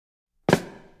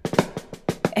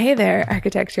Hey there,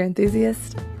 architecture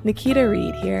enthusiast. Nikita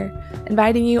Reed here,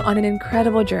 inviting you on an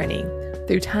incredible journey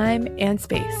through time and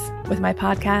space with my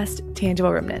podcast,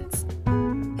 Tangible Remnants.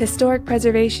 Historic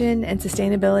preservation and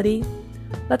sustainability?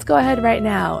 Let's go ahead right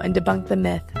now and debunk the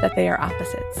myth that they are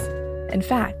opposites. In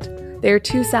fact, they are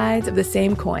two sides of the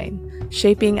same coin,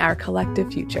 shaping our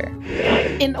collective future.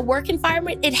 In a work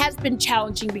environment, it has been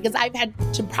challenging because I've had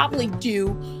to probably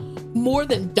do more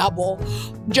than double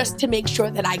just to make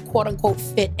sure that I quote unquote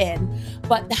fit in.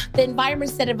 But the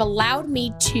environments that have allowed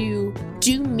me to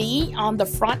do me on the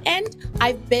front end,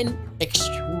 I've been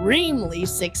extremely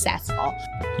successful.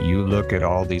 You look at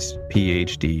all these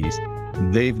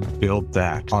PhDs, they've built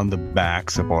that on the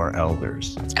backs of our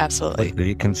elders. Absolutely. What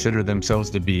they consider themselves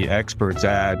to be experts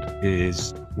at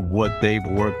is what they've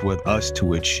worked with us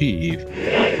to achieve.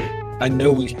 I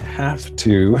know we have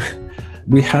to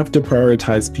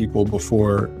prioritize people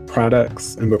before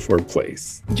products and before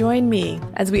place. Join me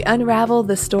as we unravel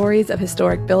the stories of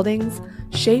historic buildings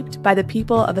shaped by the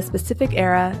people of a specific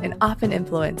era and often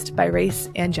influenced by race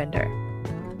and gender.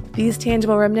 These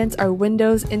tangible remnants are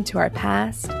windows into our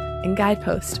past and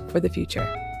guideposts for the future.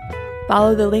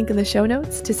 Follow the link in the show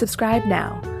notes to subscribe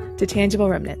now to Tangible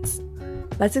Remnants.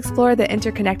 Let's explore the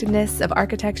interconnectedness of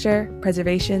architecture,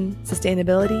 preservation,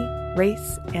 sustainability,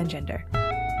 race, and gender.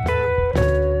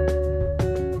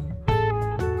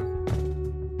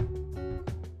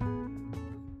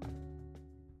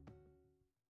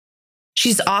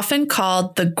 She's often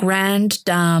called the Grande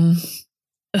Dame.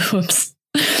 Oops.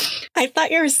 I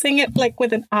thought you were singing it like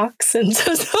with an accent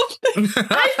or something.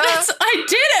 I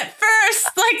did it first.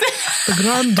 Like The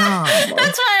Grande Dame.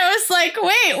 That's why I was like,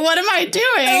 wait, what am I doing?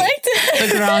 I liked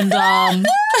it. The Grande Dame.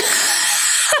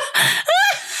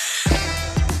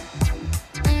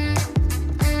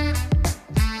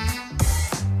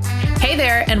 Hey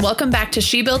there, and welcome back to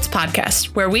She Builds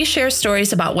Podcast, where we share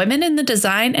stories about women in the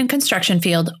design and construction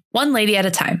field, one lady at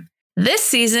a time. This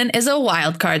season is a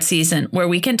wildcard season where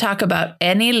we can talk about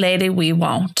any lady we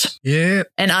want. Yeah.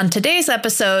 And on today's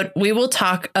episode, we will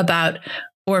talk about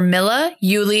Urmila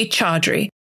Yuli Chaudhry,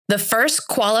 the first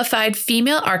qualified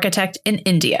female architect in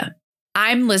India.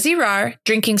 I'm Lizzie Rar,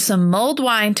 drinking some mulled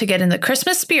wine to get in the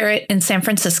Christmas spirit in San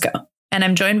Francisco. And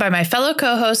I'm joined by my fellow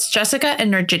co-hosts, Jessica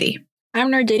and Nurjiti. I'm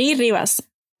Narditi Rivas,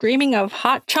 dreaming of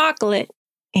hot chocolate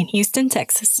in Houston,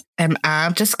 Texas. And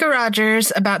I'm Jessica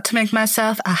Rogers, about to make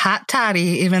myself a hot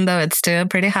toddy, even though it's still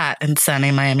pretty hot in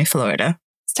sunny Miami, Florida.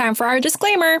 It's time for our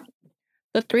disclaimer.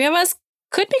 The three of us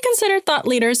could be considered thought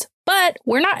leaders, but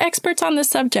we're not experts on this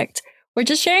subject. We're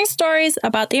just sharing stories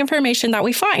about the information that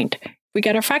we find. If we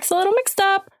get our facts a little mixed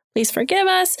up, please forgive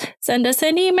us, send us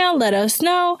an email, let us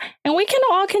know, and we can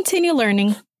all continue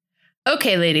learning.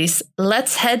 Okay, ladies,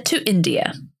 let's head to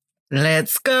India.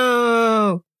 Let's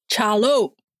go.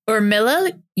 Chalo.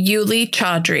 Urmila Yuli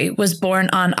Chaudhry was born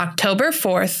on October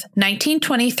 4th,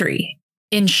 1923,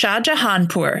 in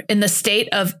Shahjahanpur in the state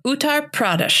of Uttar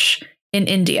Pradesh in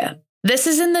India. This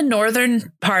is in the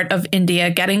northern part of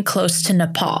India, getting close to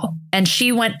Nepal, and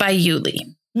she went by Yuli.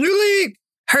 Yuli!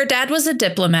 Her dad was a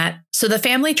diplomat, so the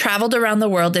family traveled around the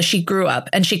world as she grew up,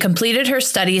 and she completed her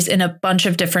studies in a bunch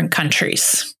of different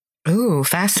countries. Ooh,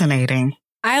 fascinating.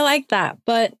 I like that,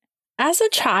 but as a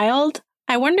child,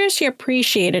 I wonder if she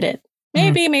appreciated it.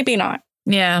 Maybe, maybe not.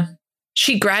 Yeah.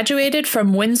 She graduated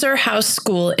from Windsor House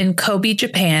School in Kobe,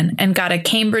 Japan, and got a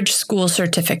Cambridge School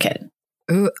certificate.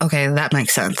 Ooh, okay, that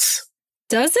makes sense.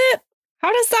 Does it?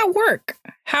 How does that work?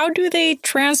 How do they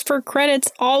transfer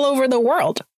credits all over the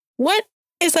world? What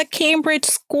is a Cambridge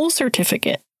School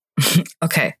certificate?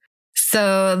 Okay,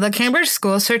 so the Cambridge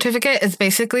School certificate is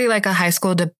basically like a high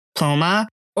school diploma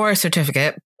or a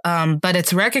certificate, but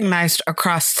it's recognized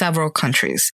across several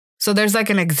countries. So there's like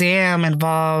an exam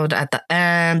involved at the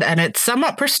end, and it's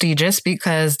somewhat prestigious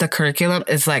because the curriculum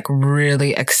is like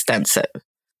really extensive.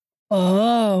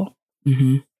 Oh.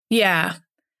 Mm-hmm. Yeah.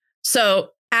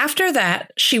 So after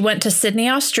that, she went to Sydney,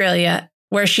 Australia,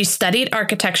 where she studied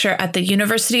architecture at the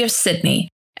University of Sydney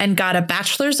and got a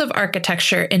Bachelor's of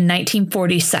Architecture in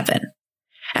 1947.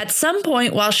 At some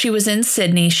point while she was in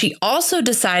Sydney, she also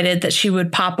decided that she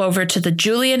would pop over to the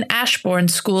Julian Ashbourne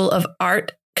School of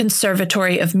Art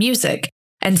Conservatory of Music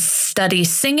and study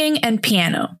singing and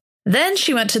piano. Then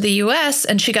she went to the US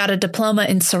and she got a diploma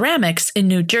in ceramics in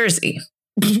New Jersey.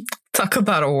 Talk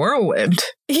about a whirlwind.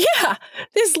 Yeah,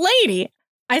 this lady.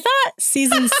 I thought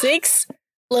season 6,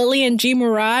 Lillian G.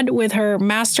 Murad with her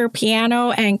master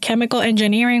piano and chemical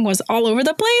engineering was all over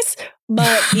the place,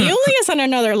 but Yuli is on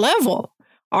another level.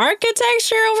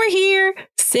 Architecture over here,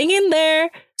 singing there,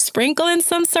 sprinkling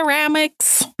some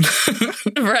ceramics.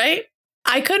 Right?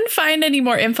 I couldn't find any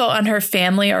more info on her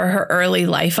family or her early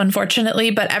life,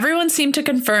 unfortunately, but everyone seemed to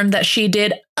confirm that she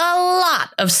did a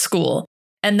lot of school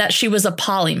and that she was a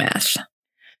polymath.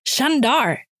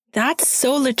 Shandar, that's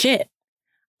so legit.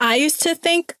 I used to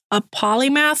think a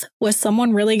polymath was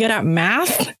someone really good at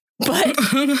math, but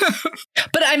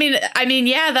I mean,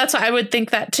 yeah, that's what I would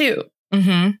think that too.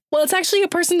 Mm-hmm. Well, it's actually a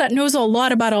person that knows a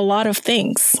lot about a lot of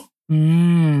things.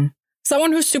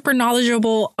 Someone who's super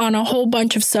knowledgeable on a whole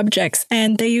bunch of subjects,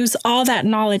 and they use all that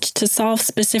knowledge to solve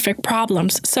specific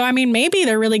problems. So, I mean, maybe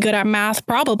they're really good at math,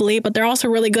 probably, but they're also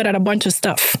really good at a bunch of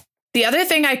stuff. The other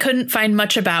thing I couldn't find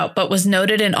much about, but was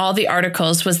noted in all the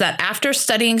articles, was that after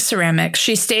studying ceramics,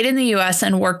 she stayed in the US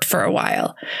and worked for a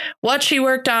while. What she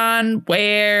worked on,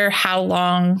 where, how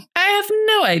long, I have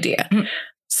no idea.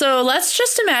 So let's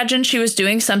just imagine she was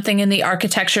doing something in the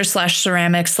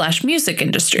architecture/ceramics/music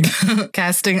industry.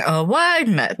 Casting a wide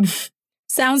net.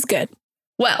 Sounds good.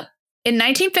 Well, in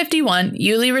 1951,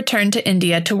 Yuli returned to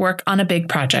India to work on a big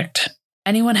project.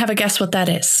 Anyone have a guess what that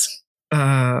is?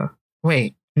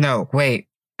 Wait. No, wait.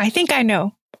 I think I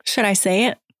know. Should I say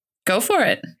it? Go for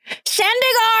it.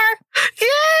 Chandigarh!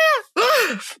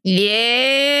 Yeah!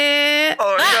 Yeah.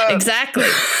 Oh, no. Exactly.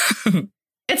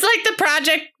 It's like the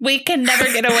project we can never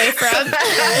get away from.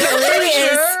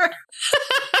 It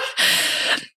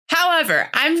However,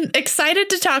 I'm excited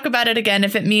to talk about it again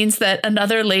if it means that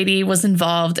another lady was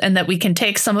involved and that we can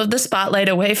take some of the spotlight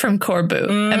away from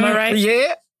Corbu. Am I right?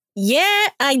 Yeah. Yeah,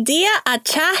 idea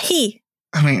achahi.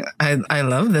 I mean, I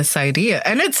love this idea.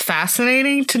 And it's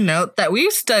fascinating to note that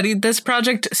we've studied this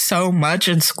project so much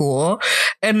in school.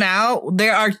 And now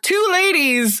there are two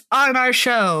ladies on our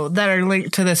show that are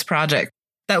linked to this project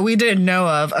that we didn't know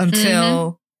of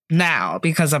until now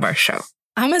because of our show.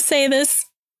 I'm going to say this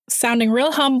sounding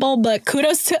real humble, but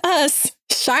kudos to us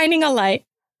shining a light.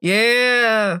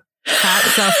 Yeah. Pat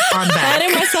yourself on the back.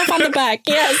 Patting myself on the back.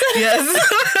 Yes. Yes.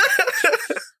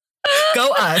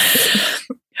 Go us.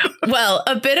 Well,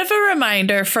 a bit of a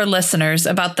reminder for listeners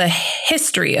about the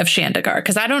history of Chandigarh,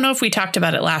 because I don't know if we talked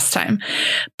about it last time,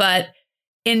 but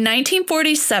in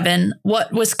 1947,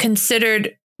 what was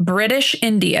considered British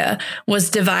India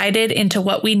was divided into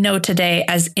what we know today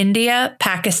as India,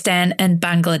 Pakistan, and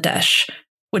Bangladesh,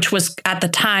 which was at the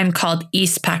time called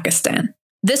East Pakistan.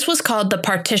 This was called the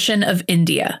Partition of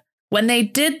India. When they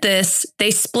did this,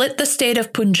 they split the state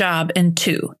of Punjab in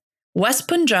two. West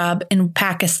Punjab in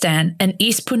Pakistan and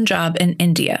East Punjab in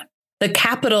India. The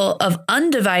capital of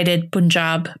undivided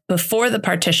Punjab before the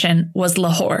partition was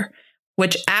Lahore,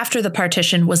 which after the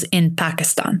partition was in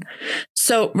Pakistan.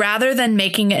 So rather than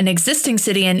making an existing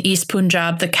city in East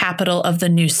Punjab the capital of the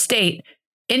new state,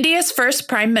 India's first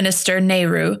Prime Minister,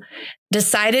 Nehru,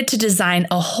 decided to design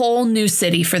a whole new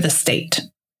city for the state.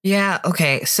 Yeah,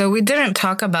 okay. So we didn't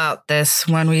talk about this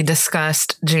when we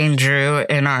discussed Jane Drew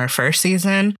in our first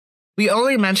season. We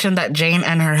only mentioned that Jane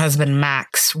and her husband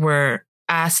Max were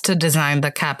asked to design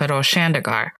the capital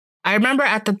Chandigarh. I remember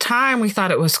at the time we thought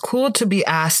it was cool to be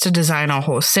asked to design a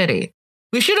whole city.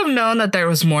 We should have known that there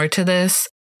was more to this.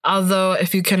 Although,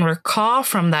 if you can recall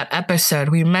from that episode,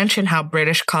 we mentioned how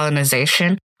British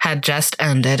colonization had just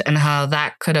ended and how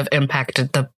that could have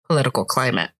impacted the political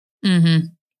climate. Mm-hmm.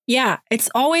 Yeah, it's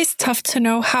always tough to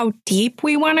know how deep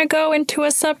we want to go into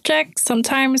a subject.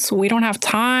 Sometimes we don't have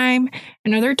time,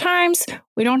 and other times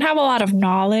we don't have a lot of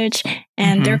knowledge,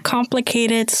 and they're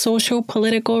complicated social,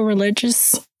 political,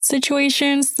 religious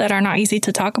situations that are not easy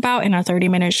to talk about in a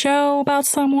 30-minute show about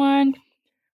someone,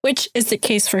 which is the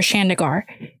case for Chandigarh.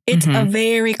 It's a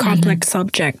very complex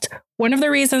subject. One of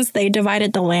the reasons they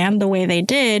divided the land the way they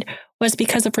did was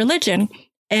because of religion,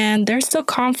 and there's still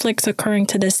conflicts occurring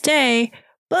to this day.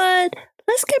 But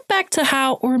let's get back to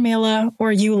how Urmila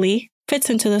or Yuli fits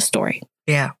into the story.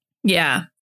 Yeah. Yeah.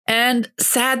 And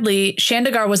sadly,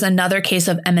 Chandigarh was another case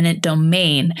of eminent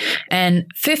domain, and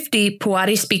 50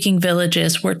 Puwadi-speaking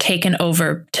villages were taken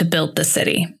over to build the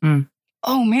city.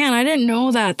 Oh, man, I didn't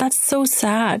know that. That's so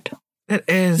sad. It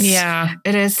is. Yeah.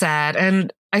 It is sad.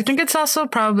 And I think it's also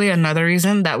probably another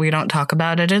reason that we don't talk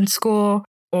about it in school.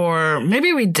 Or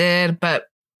maybe we did, but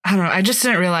I don't know. I just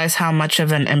didn't realize how much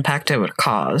of an impact it would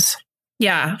cause.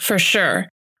 Yeah, for sure.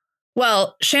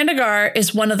 Well, Chandigarh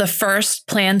is one of the first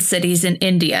planned cities in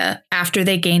India after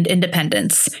they gained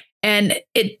independence. And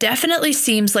it definitely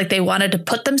seems like they wanted to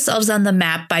put themselves on the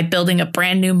map by building a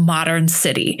brand new modern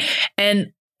city.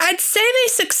 And I'd say they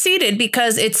succeeded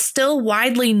because it's still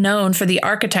widely known for the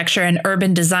architecture and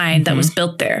urban design that was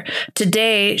built there.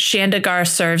 Today, Chandigarh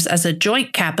serves as a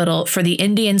joint capital for the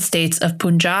Indian states of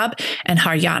Punjab and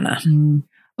Haryana.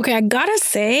 Okay, I gotta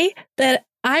say that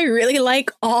I really like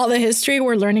all the history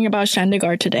we're learning about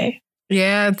Chandigarh today.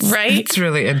 Yeah, right? It's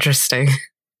really interesting.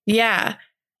 Yeah.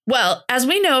 Well, as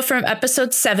we know from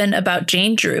episode 7 about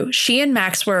Jane Drew, she and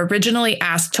Max were originally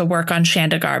asked to work on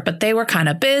Chandigarh, but they were kind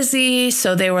of busy.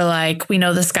 So they were like, we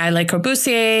know this guy Le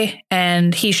Corbusier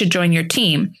and he should join your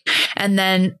team. And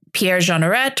then Pierre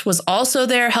Jeanneret was also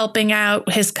there helping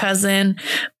out his cousin.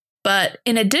 But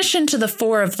in addition to the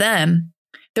 4 of them,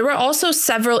 there were also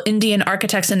several Indian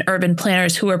architects and urban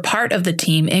planners who were part of the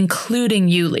team, including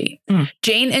Yuli.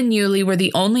 Jane and Yuli were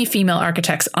the only female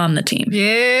architects on the team.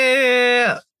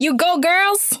 Yeah. You go,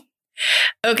 girls.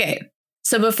 Okay,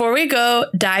 so before we go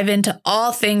dive into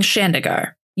all things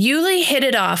Chandigarh, Yuli hit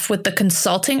it off with the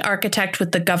consulting architect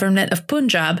with the government of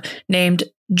Punjab named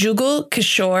Jugal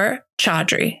Kishore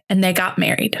Chaudhry, and they got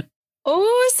married.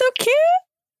 Oh, so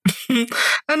cute.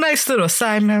 A nice little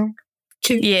side note.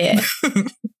 Yeah.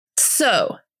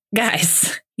 So,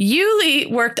 guys,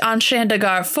 Yuli worked on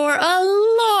Chandigarh for a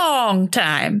long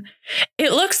time.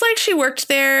 It looks like she worked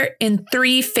there in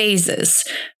 3 phases,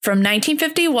 from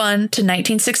 1951 to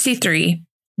 1963,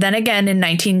 then again in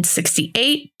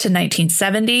 1968 to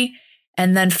 1970,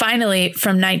 and then finally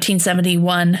from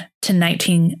 1971 to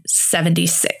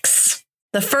 1976.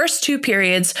 The first 2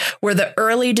 periods were the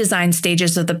early design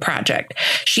stages of the project.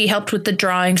 She helped with the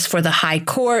drawings for the High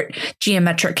Court,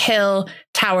 Geometric Hill,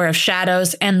 Tower of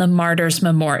Shadows, and the Martyrs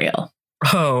Memorial.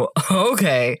 Oh,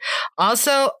 okay.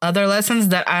 Also, other lessons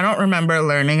that I don't remember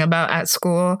learning about at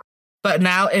school, but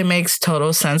now it makes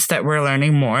total sense that we're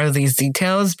learning more of these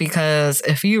details because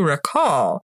if you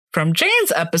recall from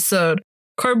Jane's episode,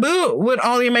 Corbu would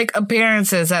only make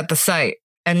appearances at the site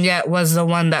and yet was the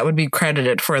one that would be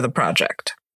credited for the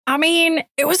project. I mean,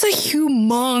 it was a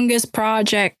humongous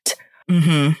project.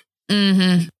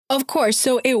 Of course,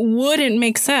 so it wouldn't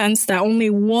make sense that only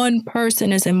one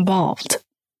person is involved.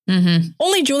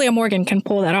 Only Julia Morgan can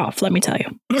pull that off, let me tell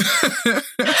you.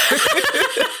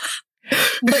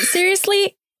 But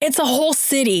seriously, it's a whole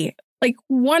city. Like,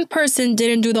 one person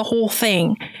didn't do the whole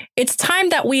thing. It's time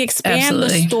that we expand the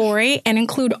story and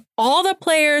include all the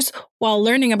players while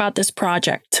learning about this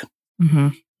project.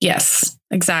 Yes,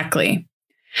 exactly.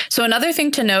 So another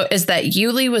thing to note is that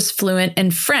Yuli was fluent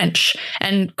in French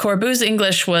and Corbu's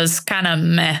English was kind of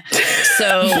meh.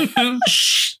 So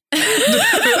Love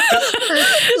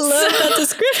that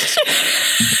description.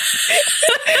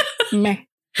 Meh.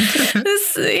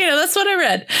 That's what I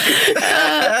read.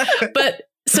 But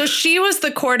so she was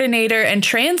the coordinator and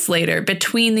translator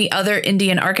between the other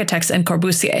Indian architects and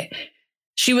Corbusier.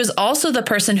 She was also the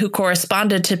person who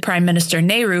corresponded to Prime Minister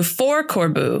Nehru for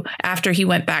Corbu after he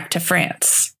went back to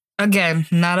France. Again,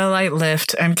 not a light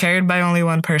lift and carried by only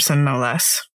one person, no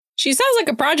less. She sounds like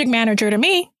a project manager to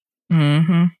me.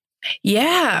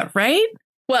 Yeah, right?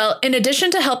 Well, in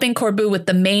addition to helping Corbu with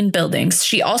the main buildings,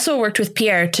 she also worked with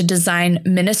Pierre to design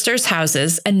ministers'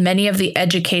 houses and many of the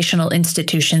educational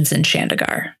institutions in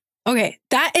Chandigarh. Okay,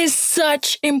 that is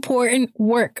such important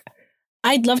work.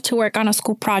 I'd love to work on a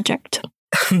school project.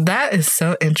 That is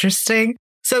so interesting.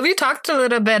 So we talked a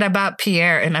little bit about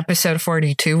Pierre in episode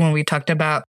 42 when we talked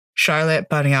about Charlotte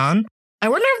Badian. I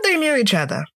wonder if they knew each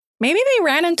other. Maybe they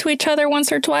ran into each other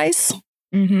once or twice.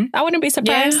 I wouldn't be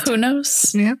surprised. Yeah, who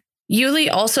knows? Yeah. Yuli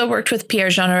also worked with Pierre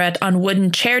Jeanneret on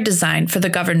wooden chair design for the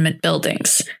government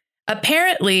buildings.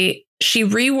 Apparently, she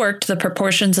reworked the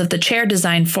proportions of the chair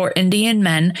design for Indian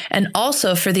men and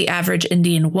also for the average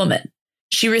Indian woman.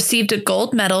 She received a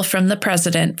gold medal from the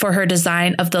president for her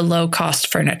design of the low-cost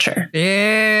furniture.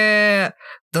 Yeah,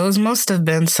 those must have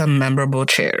been some memorable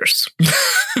chairs.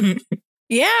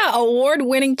 Yeah,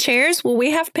 award-winning chairs. Will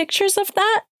we have pictures of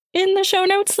that in the show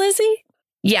notes, Lizzie?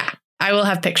 Yeah, I will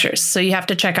have pictures, so you have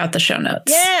to check out the show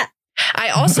notes. Yeah. I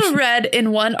also read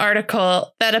in one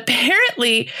article that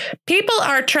apparently people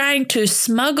are trying to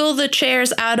smuggle the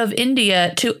chairs out of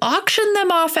India to auction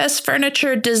them off as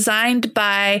furniture designed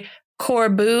by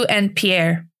Corbu and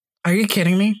Pierre. Are you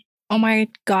kidding me? Oh my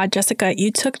God, Jessica,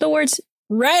 you took the words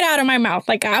right out of my mouth.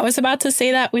 Like I was about to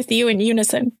say that with you in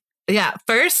unison. Yeah,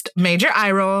 first, major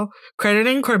eye roll,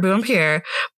 crediting Corbu and Pierre,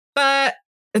 but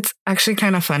it's actually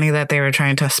kind of funny that they were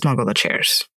trying to smuggle the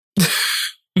chairs.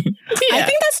 I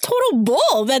think that's total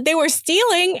bull that they were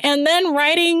stealing and then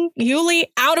writing Yuli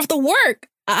out of the work.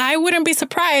 I wouldn't be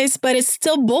surprised, but it's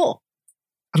still bull.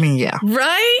 I mean, yeah.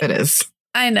 Right? It is.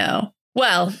 I know.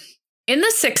 Well, in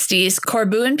the 60s,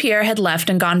 Corbu and Pierre had left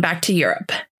and gone back to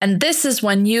Europe. And this is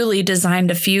when Yuli designed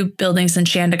a few buildings in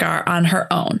Chandigarh on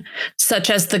her own, such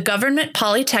as the Government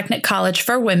Polytechnic College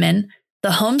for Women,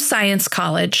 the Home Science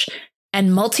College,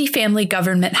 and multifamily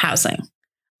government housing.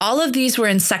 All of these were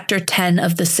in Sector 10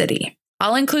 of the city.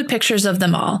 I'll include pictures of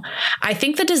them all. I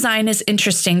think the design is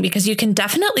interesting because you can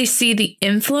definitely see the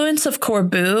influence of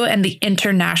Corbu and the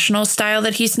international style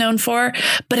that he's known for,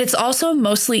 but it's also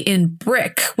mostly in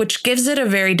brick, which gives it a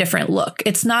very different look.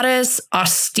 It's not as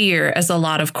austere as a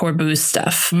lot of Corbu's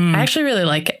stuff. I actually really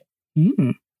like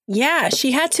it. Yeah,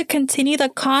 she had to continue the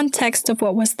context of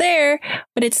what was there,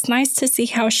 but it's nice to see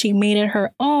how she made it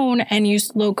her own and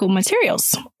used local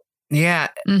materials. Yeah,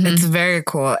 it's very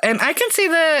cool. And I can see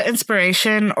the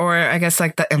inspiration, or I guess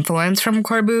like the influence from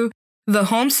Corbu. The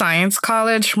Home Science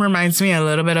College reminds me a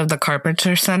little bit of the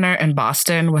Carpenter Center in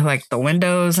Boston with like the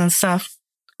windows and stuff.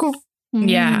 Cool.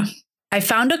 Yeah. I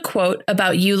found a quote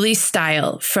about Yuli's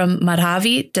style from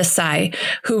Madhavi Desai,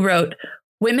 who wrote,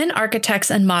 "Women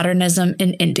Architects and Modernism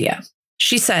in India."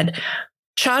 She said,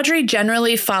 Chaudhry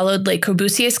generally followed Le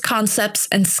Corbusier's concepts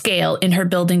and scale in her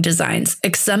building designs,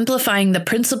 exemplifying the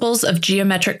principles of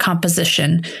geometric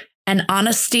composition and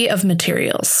honesty of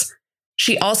materials.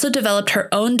 She also developed her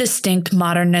own distinct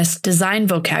modernist design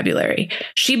vocabulary.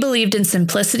 She believed in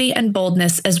simplicity and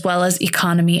boldness as well as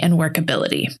economy and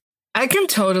workability. I can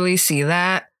totally see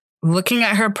that. Looking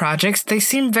at her projects, they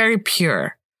seem very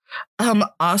pure.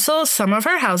 Also, some of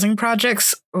her housing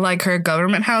projects, like her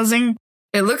government housing,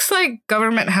 it looks like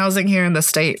government housing here in the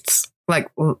States. Like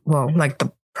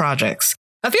the projects.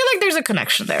 I feel like there's a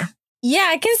connection there. Yeah,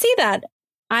 I can see that.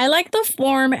 I like the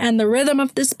form and the rhythm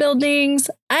of these buildings.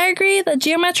 I agree the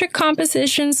geometric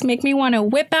compositions make me want to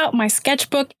whip out my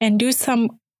sketchbook and do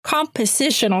some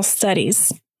compositional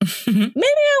studies. Maybe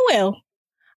I will.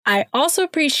 I also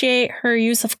appreciate her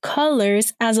use of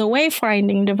colors as a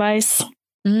wayfinding device.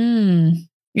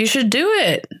 You should do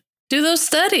it. Do those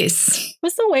studies.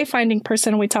 What's the wayfinding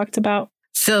person we talked about?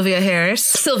 Sylvia Harris.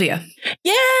 Sylvia.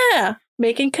 Yeah,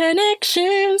 making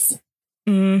connections.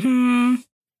 From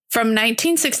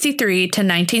 1963 to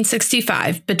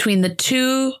 1965, between the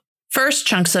two first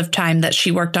chunks of time that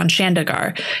she worked on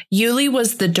Chandigarh, Yuli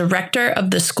was the director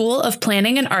of the School of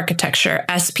Planning and Architecture,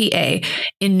 SPA,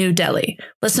 in New Delhi.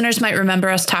 Listeners might remember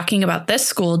us talking about this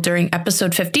school during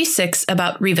episode 56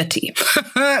 about Revati.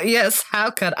 Yes, how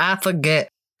could I forget?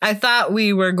 I thought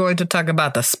we were going to talk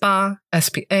about the SPA,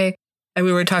 SPA, and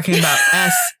we were talking about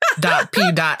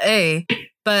S.P.A.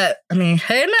 But, I mean,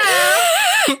 hey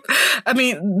now. I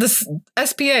mean, this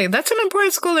SPA, that's an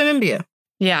important school in India.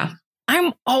 Yeah.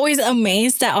 I'm always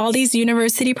amazed at all these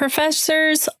university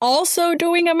professors also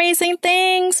doing amazing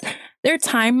things. Their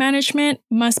time management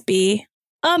must be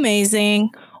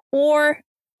amazing, or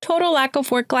total lack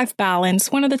of work-life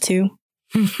balance. One of the two.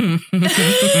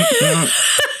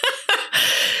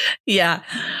 Yeah.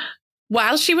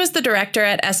 While she was the director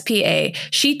at SPA,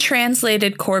 she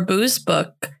translated Corbu's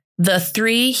book, The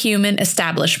Three Human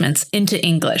Establishments, into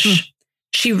English.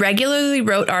 She regularly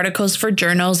wrote articles for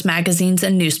journals, magazines,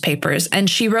 and newspapers, and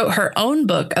she wrote her own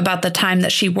book about the time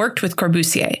that she worked with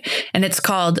Corbusier, and it's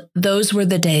called Those Were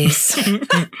the Days.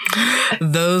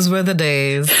 Those were the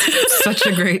days. Such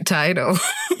a great title.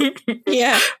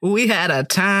 Yeah. We had a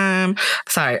time.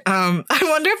 Sorry. I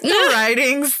wonder if the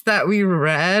writings that we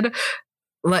read,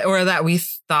 or that we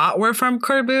thought were from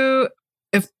Corbu,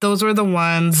 if those were the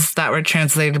ones that were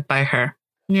translated by her,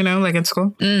 you know, like in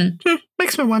school.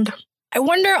 Makes me wonder. I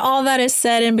wonder all that is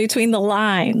said in between the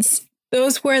lines.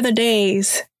 Those were the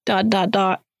days. ...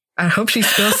 I hope she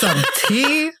spills some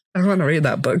tea. I want to read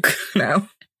that book now.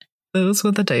 Those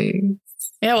were the days.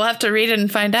 Yeah, we'll have to read it and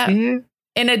find out. Yeah.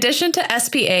 In addition to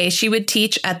SPA, she would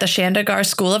teach at the Chandigarh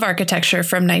School of Architecture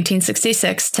from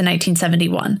 1966 to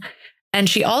 1971. And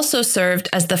she also served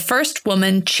as the first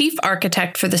woman chief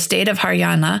architect for the state of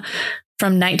Haryana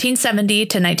from 1970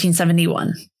 to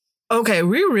 1971. Okay,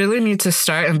 we really need to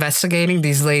start investigating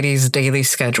these ladies' daily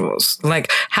schedules.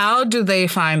 Like, how do they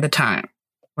find the time?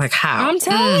 Like, how? I'm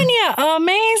telling you,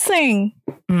 amazing.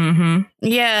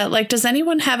 Yeah, like, does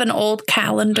anyone have an old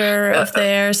calendar of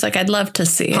theirs? Like, I'd love to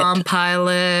see Palm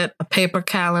Pilot, a paper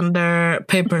calendar,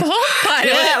 paper. Palm Pilot?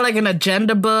 Yeah, like an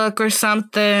agenda book or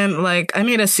something. Like, I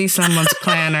need to see someone's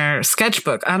planner,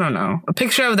 sketchbook. I don't know. A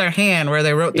picture of their hand where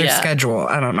they wrote their schedule.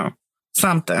 I don't know.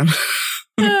 Something.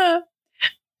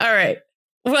 All right.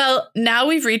 Well, now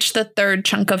we've reached the third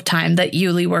chunk of time that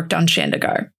Yuli worked on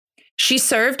Chandigarh. She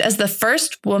served as the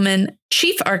first woman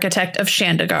chief architect of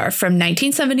Chandigarh from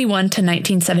 1971 to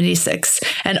 1976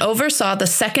 and oversaw the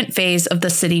second phase of the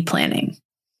city planning.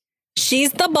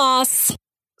 She's the boss.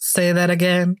 Say that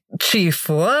again. Chief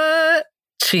what?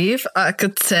 Chief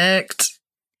architect.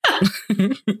 Has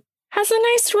a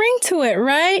nice ring to it,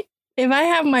 right? If I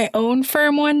have my own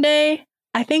firm one day,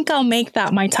 I think I'll make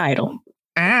that my title.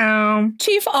 Ow.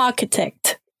 Chief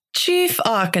architect. Chief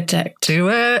architect. Do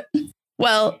it.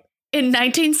 Well, In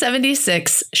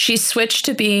 1976, she switched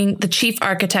to being the chief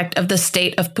architect of the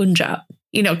state of Punjab.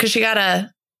 You know, because she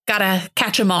gotta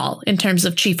catch them all in terms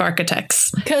of chief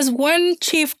architects. Because one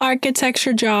chief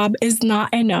architecture job is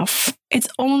not enough. It's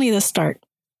only the start.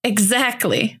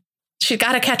 Exactly. She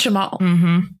gotta catch them all.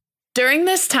 Mm-hmm. During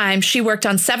this time, she worked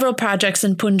on several projects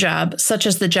in Punjab, such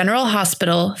as the General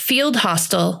Hospital, Field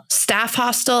Hostel, Staff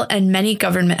Hostel, and many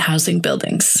government housing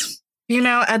buildings. You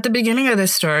know, at the beginning of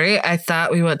this story, I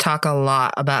thought we would talk a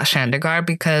lot about Chandigarh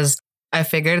because I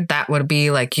figured that would be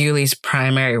like Yuli's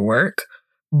primary work.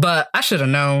 But I should have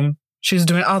known. She was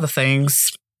doing all the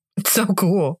things. It's so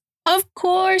cool. Of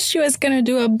course she was going to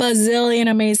do a bazillion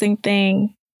amazing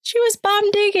thing. She was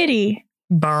bomb diggity.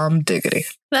 Bomb diggity.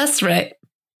 That's right.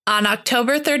 On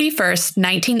October 31st,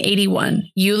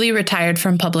 1981, Yuli retired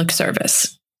from public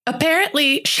service.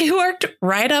 Apparently, she worked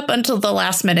right up until the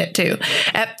last minute, too.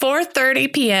 At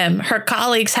 4:30 p.m., her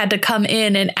colleagues had to come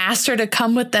in and asked her to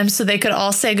come with them so they could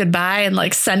all say goodbye and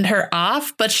like send her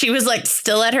off. But she was like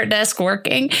still at her desk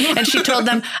working. And she told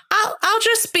them, I'll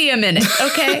just be a minute,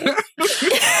 okay?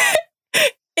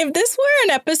 If this were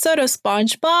an episode of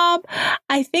SpongeBob,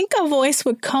 I think a voice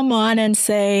would come on and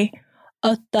say,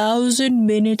 1,000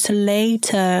 minutes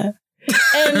later.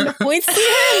 And we'd see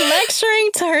her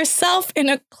lecturing to herself in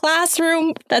a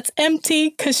classroom that's empty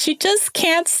because she just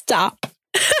can't stop.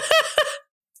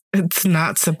 It's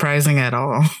not surprising at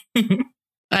all.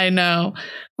 I know.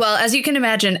 Well, as you can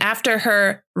imagine, after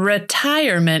her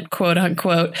retirement, quote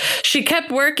unquote, she kept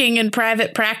working in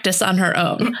private practice on her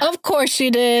own. Of course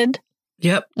she did.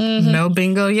 Yep. Mhm. No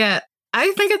bingo yet.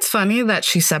 I think it's funny that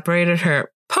she separated her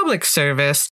public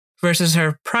service versus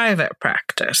her private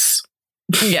practice.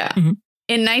 Yeah. Mhm.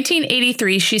 In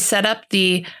 1983, she set up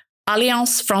the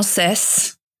Alliance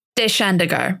Française de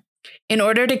Chandigarh in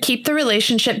order to keep the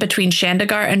relationship between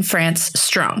Chandigarh and France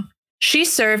strong. She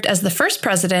served as the first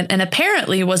president and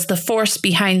apparently was the force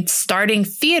behind starting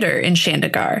theater in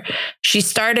Chandigarh. She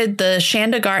started the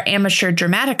Chandigarh Amateur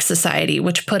Dramatic Society,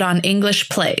 which put on English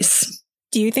plays.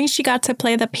 Do you think she got to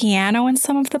play the piano in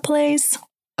some of the plays?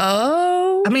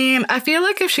 Oh, I mean, I feel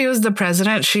like if she was the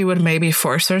president, she would maybe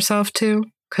force herself to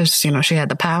because, you know, she had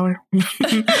the power.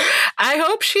 I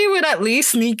hope she would at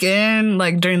least sneak in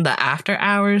like during the after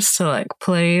hours to like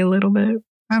play a little bit.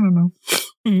 I don't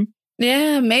know.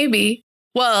 yeah, maybe.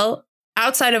 Well,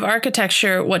 outside of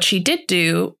architecture, what she did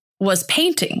do was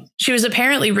painting. She was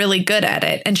apparently really good at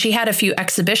it, and she had a few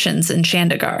exhibitions in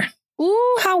Chandigarh.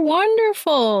 Ooh, how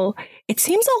wonderful. It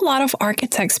seems a lot of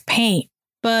architects paint,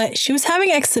 but she was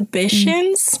having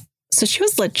exhibitions, so she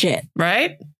was legit.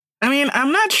 Right? I mean,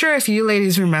 I'm not sure if you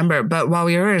ladies remember, but while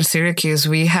we were in Syracuse,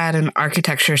 we had an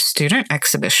architecture student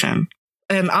exhibition.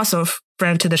 And also,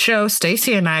 friend to the show,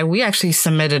 Stacy and I, we actually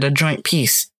submitted a joint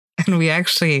piece and we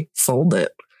actually sold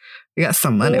it. We got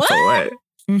some money for it.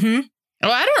 Mm-hmm.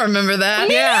 Oh, I don't remember that.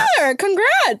 Yeah.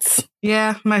 Congrats.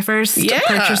 Yeah, my first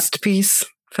purchased piece.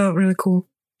 Felt really cool.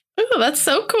 Oh, that's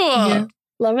so cool. Yeah.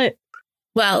 Love it.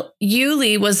 Well,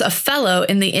 Yuli was a fellow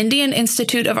in the Indian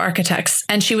Institute of Architects,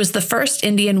 and she was the first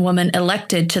Indian woman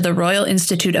elected to the Royal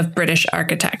Institute of British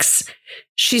Architects.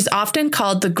 She's often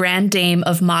called the Grand Dame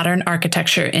of modern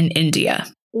architecture in India.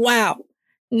 Wow.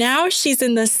 Now she's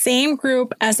in the same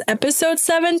group as episode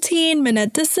 17,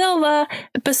 Minette De Silva,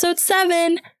 episode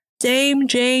 7, Dame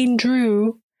Jane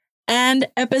Drew, and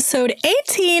episode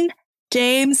 18,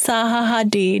 Dame Zaha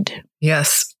Hadid.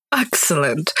 Yes.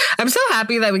 Excellent. I'm so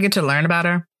happy that we get to learn about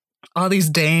her. All these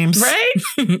dames.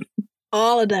 Right?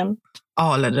 All of them.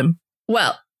 All of them.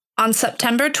 Well, on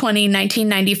September 20,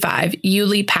 1995,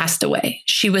 Yuli passed away.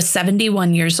 She was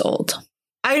 71 years old.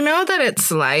 I know that it's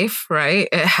life, right?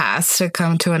 It has to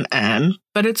come to an end,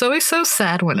 but it's always so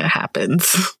sad when it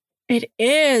happens. It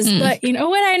is. But you know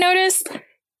what I noticed?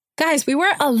 Guys, we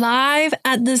were alive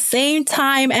at the same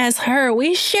time as her.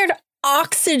 We shared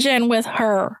oxygen with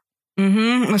her.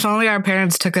 Mm-hmm. If only our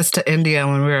parents took us to India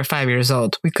when we were 5 years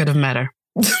old, we could have met her.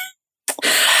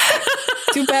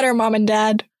 Do better, Mom and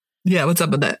Dad. Yeah, what's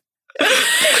up with that?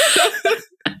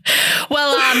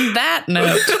 Well, on that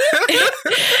note,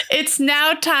 it's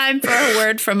now time for a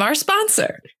word from our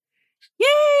sponsor. Yay,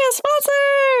 a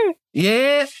sponsor!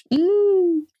 Yeah.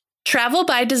 Travel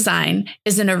by Design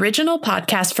is an original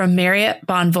podcast from Marriott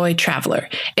Bonvoy Traveler.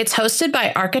 It's hosted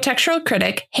by architectural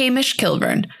critic Hamish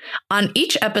Kilburn. On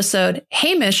each episode,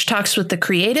 Hamish talks with the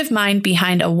creative mind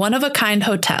behind a one-of-a-kind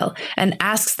hotel and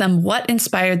asks them what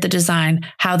inspired the design,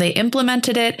 how they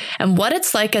implemented it, and what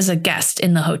it's like as a guest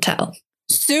in the hotel.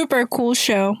 Super cool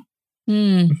show.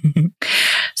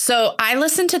 So I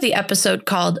listened to the episode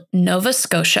called Nova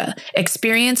Scotia,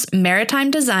 Experience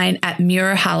Maritime Design at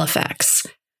Muir Halifax.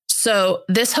 So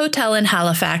this hotel in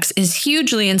Halifax is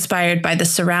hugely inspired by the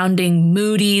surrounding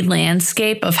moody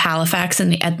landscape of Halifax in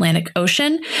the Atlantic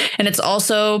Ocean. And it's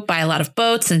also by a lot of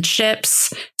boats and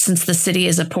ships, since the city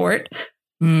is a port.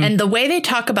 And the way they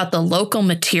talk about the local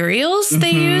materials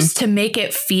they use to make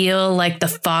it feel like the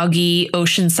foggy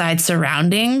oceanside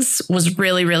surroundings was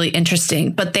really, really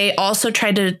interesting. But they also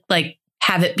tried to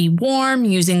have it be warm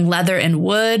using leather and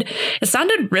wood. It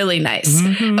sounded really nice.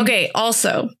 Okay,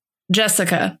 also,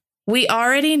 Jessica, we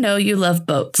already know you love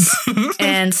boats.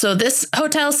 And so this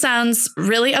hotel sounds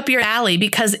really up your alley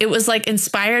because it was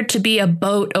inspired to be a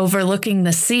boat overlooking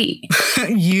the sea.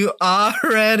 You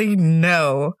already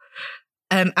know.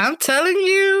 And I'm telling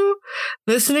you,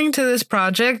 listening to this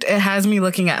project, it has me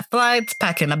looking at flights,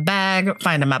 packing a bag,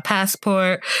 finding my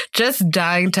passport, just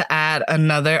dying to add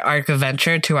another ARC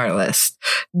adventure to our list.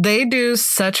 They do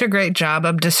such a great job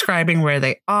of describing where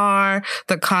they are,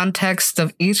 the context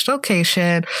of each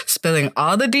location, spilling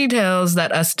all the details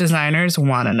that us designers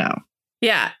want to know.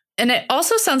 Yeah. And it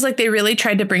also sounds like they really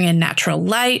tried to bring in natural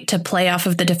light to play off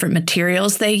of the different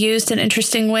materials they used in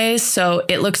interesting ways. So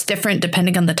it looks different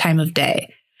depending on the time of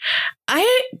day.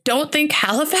 I don't think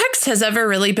Halifax has ever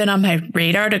really been on my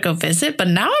radar to go visit, but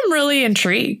now I'm really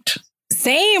intrigued.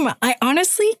 Same. I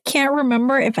honestly can't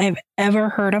remember if I've ever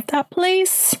heard of that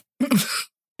place,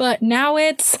 but now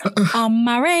it's on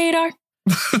my radar.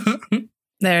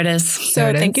 There it is.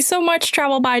 So thank you so much,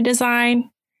 Travel by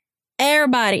Design.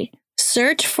 Everybody,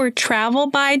 search for Travel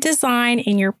by Design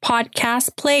in your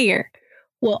podcast player.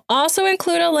 We'll also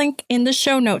include a link in the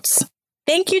show notes.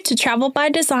 Thank you to Travel by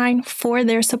Design for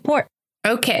their support.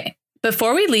 Okay,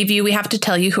 before we leave you, we have to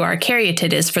tell you who our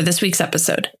caryatid is for this week's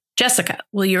episode. Jessica,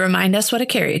 will you remind us what a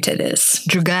caryatid is?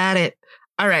 You got it.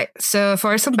 All right, so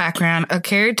for some background, a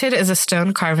caryatid is a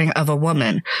stone carving of a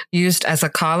woman used as a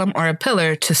column or a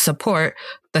pillar to support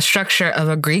the structure of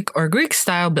a Greek or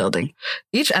Greek-style building.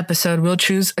 Each episode will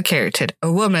choose a caryatid,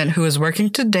 a woman who is working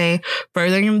today,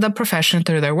 furthering the profession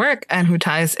through their work, and who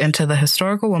ties into the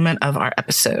historical woman of our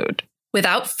episode.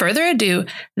 Without further ado,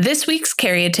 this week's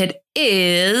caryatid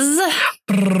is...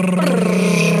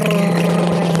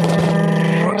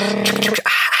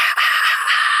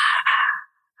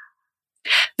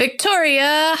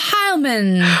 Victoria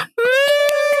Heilmann.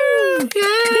 Woo!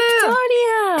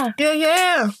 Victoria!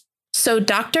 Yeah. So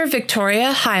Dr.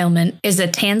 Victoria Heilmann is a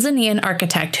Tanzanian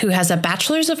architect who has a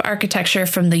Bachelor's of Architecture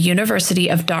from the University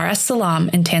of Dar es Salaam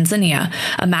in Tanzania,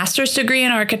 a master's degree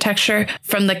in architecture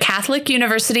from the Catholic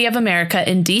University of America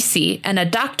in DC, and a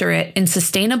doctorate in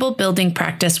sustainable building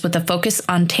practice with a focus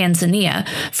on Tanzania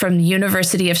from the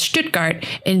University of Stuttgart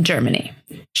in Germany.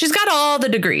 She's got all the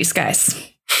degrees, guys.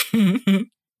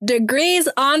 Degrees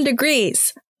on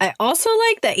degrees. I also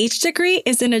like that each degree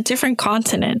is in a different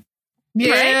continent.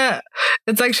 Yeah. Right?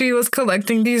 It's like she was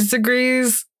collecting these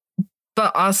degrees,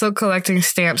 but also collecting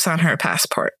stamps on her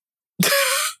passport.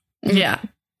 Yeah.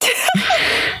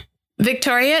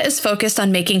 Victoria is focused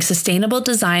on making sustainable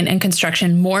design and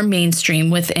construction more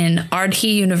mainstream within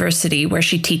Ardhi University, where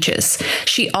she teaches.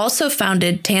 She also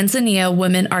founded Tanzania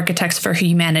Women Architects for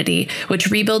Humanity, which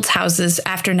rebuilds houses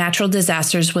after natural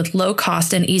disasters with low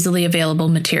cost and easily available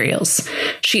materials.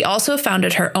 She also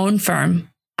founded her own firm,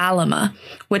 Alima,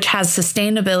 which has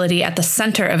sustainability at the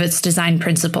center of its design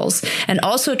principles, and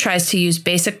also tries to use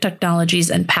basic technologies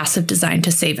and passive design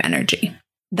to save energy.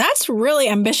 That's really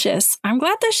ambitious. I'm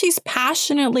glad that she's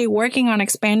passionately working on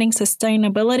expanding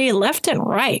sustainability left and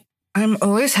right. I'm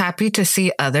always happy to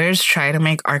see others try to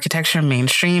make architecture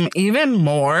mainstream, even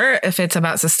more if it's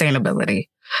about sustainability.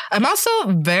 I'm also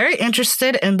very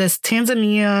interested in this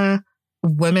Tanzania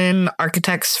Women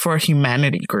Architects for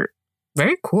Humanity group.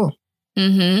 Very cool.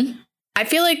 Mm-hmm. I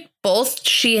feel like both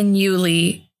she and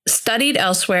Yuli studied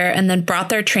elsewhere and then brought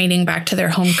their training back to their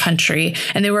home country.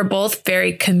 And they were both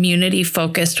very community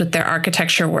focused with their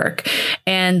architecture work.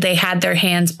 And they had their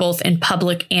hands both in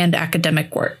public and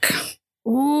academic work.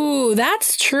 Ooh,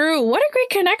 that's true. What a great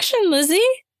connection, Lizzie.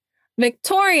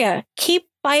 Victoria, keep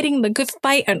fighting the good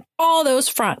fight on all those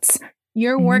fronts.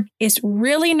 Your work is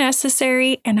really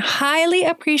necessary and highly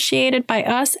appreciated by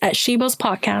us at Shibo's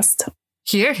podcast.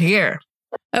 Hear, hear.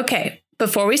 Okay.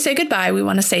 Before we say goodbye, we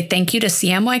want to say thank you to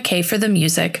CMYK for the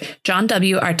music, John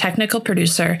W., our technical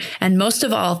producer, and most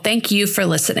of all, thank you for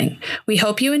listening. We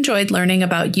hope you enjoyed learning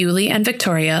about Yuli and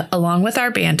Victoria along with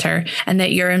our banter, and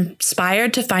that you're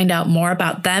inspired to find out more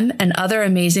about them and other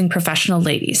amazing professional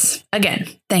ladies. Again,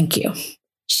 thank you.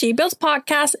 She Builds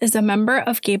Podcast is a member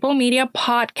of Gable Media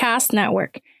Podcast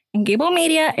Network. And Gable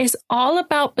Media is all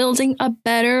about building a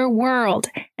better world.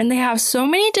 And they have so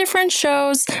many different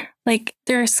shows. Like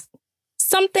there's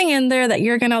something in there that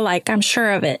you're going to like, I'm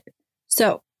sure of it.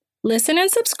 So Listen and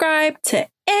subscribe to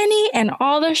any and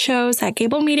all the shows at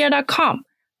gablemedia.com.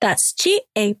 That's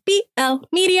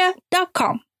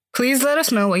GABLmedia.com. Please let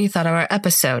us know what you thought of our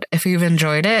episode. If you've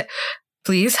enjoyed it,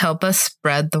 please help us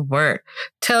spread the word.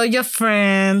 Tell your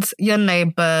friends, your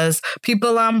neighbors,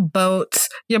 people on boats,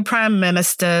 your prime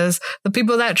ministers, the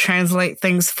people that translate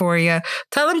things for you.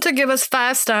 Tell them to give us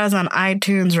 5 stars on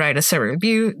iTunes, write us a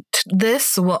review.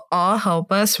 This will all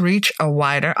help us reach a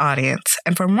wider audience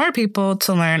and for more people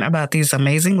to learn about these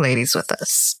amazing ladies with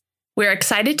us. We're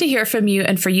excited to hear from you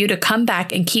and for you to come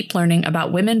back and keep learning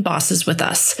about women bosses with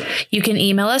us. You can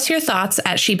email us your thoughts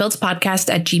at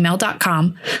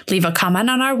shebuildspodcast@gmail.com, leave a comment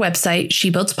on our website,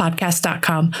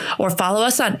 shebuildspodcast.com, or follow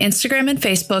us on Instagram and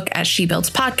Facebook at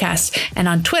shebuildspodcast and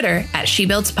on Twitter at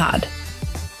shebuildspod.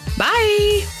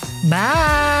 Bye!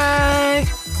 Bye!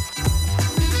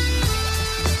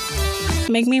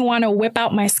 Make me want to whip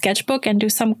out my sketchbook and do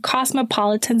some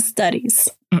cosmopolitan studies.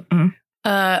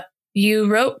 You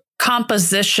wrote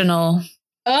compositional.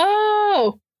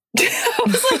 Oh, I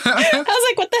was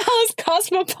like, what the hell is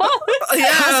cosmopolitan?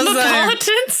 Yeah,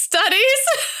 Cosmopolitan studies?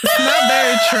 It's not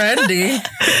very trendy.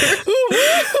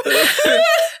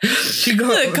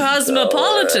 The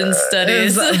cosmopolitan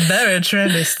studies. It's very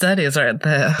trendy studies right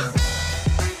there.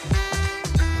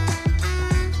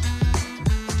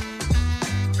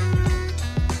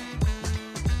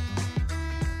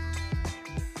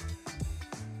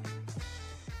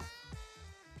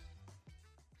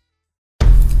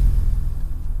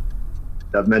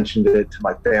 I've mentioned it to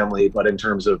my family, but in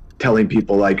terms of telling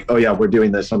people like, oh yeah, we're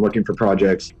doing this, I'm looking for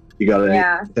projects, you got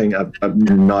anything?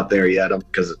 I'm not there yet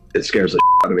because it scares the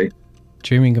out of me.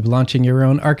 Dreaming of launching your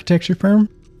own architecture firm?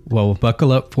 Well,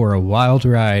 buckle up for a wild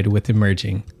ride with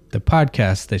Emerging, the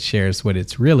podcast that shares what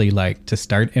it's really like to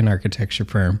start an architecture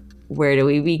firm. Where do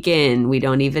we begin? We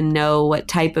don't even know what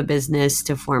type of business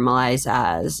to formalize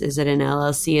as. Is it an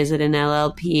LLC? Is it an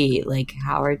LLP? Like,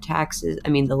 how are taxes? I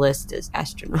mean, the list is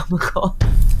astronomical.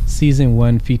 Season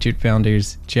 1 featured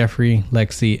founders Jeffrey,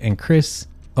 Lexi, and Chris,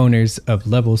 owners of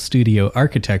Level Studio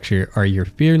Architecture, are your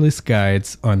fearless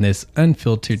guides on this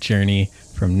unfiltered journey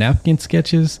from napkin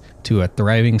sketches to a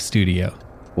thriving studio.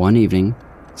 One evening,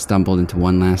 stumbled into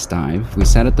one last dive, we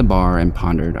sat at the bar and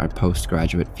pondered our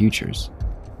postgraduate futures.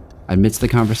 Amidst the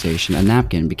conversation, a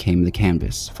napkin became the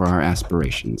canvas for our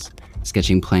aspirations,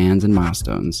 sketching plans and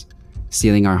milestones,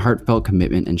 sealing our heartfelt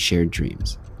commitment and shared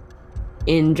dreams.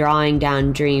 In drawing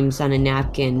down dreams on a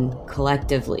napkin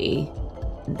collectively,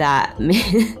 that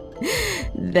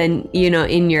then,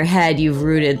 in your head, you've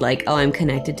rooted like, oh, I'm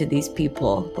connected to these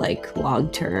people, like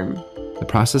long term. The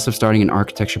process of starting an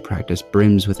architecture practice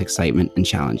brims with excitement and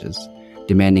challenges,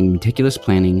 demanding meticulous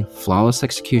planning, flawless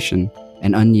execution,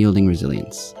 and unyielding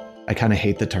resilience. I kind of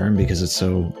hate the term because it's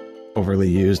so overly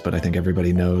used, but I think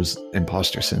everybody knows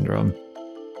imposter syndrome.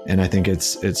 And I think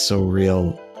it's so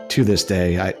real to this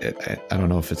day. I don't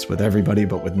know if it's with everybody,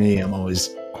 but with me, I'm always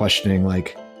questioning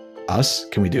like, us,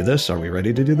 can we do this? Are we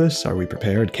ready to do this? Are we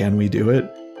prepared? Can we do it?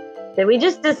 Did we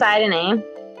just decide a name?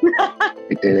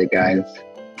 We did it, guys.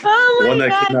 Oh my The one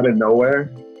that God. came out of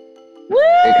nowhere? Woo!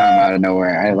 They come out of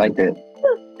nowhere. I liked it.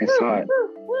 I saw it.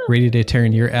 Ready to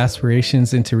turn your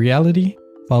aspirations into reality?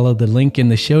 Follow the link in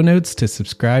the show notes to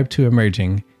subscribe to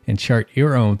Emerging and chart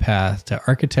your own path to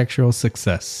architectural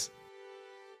success.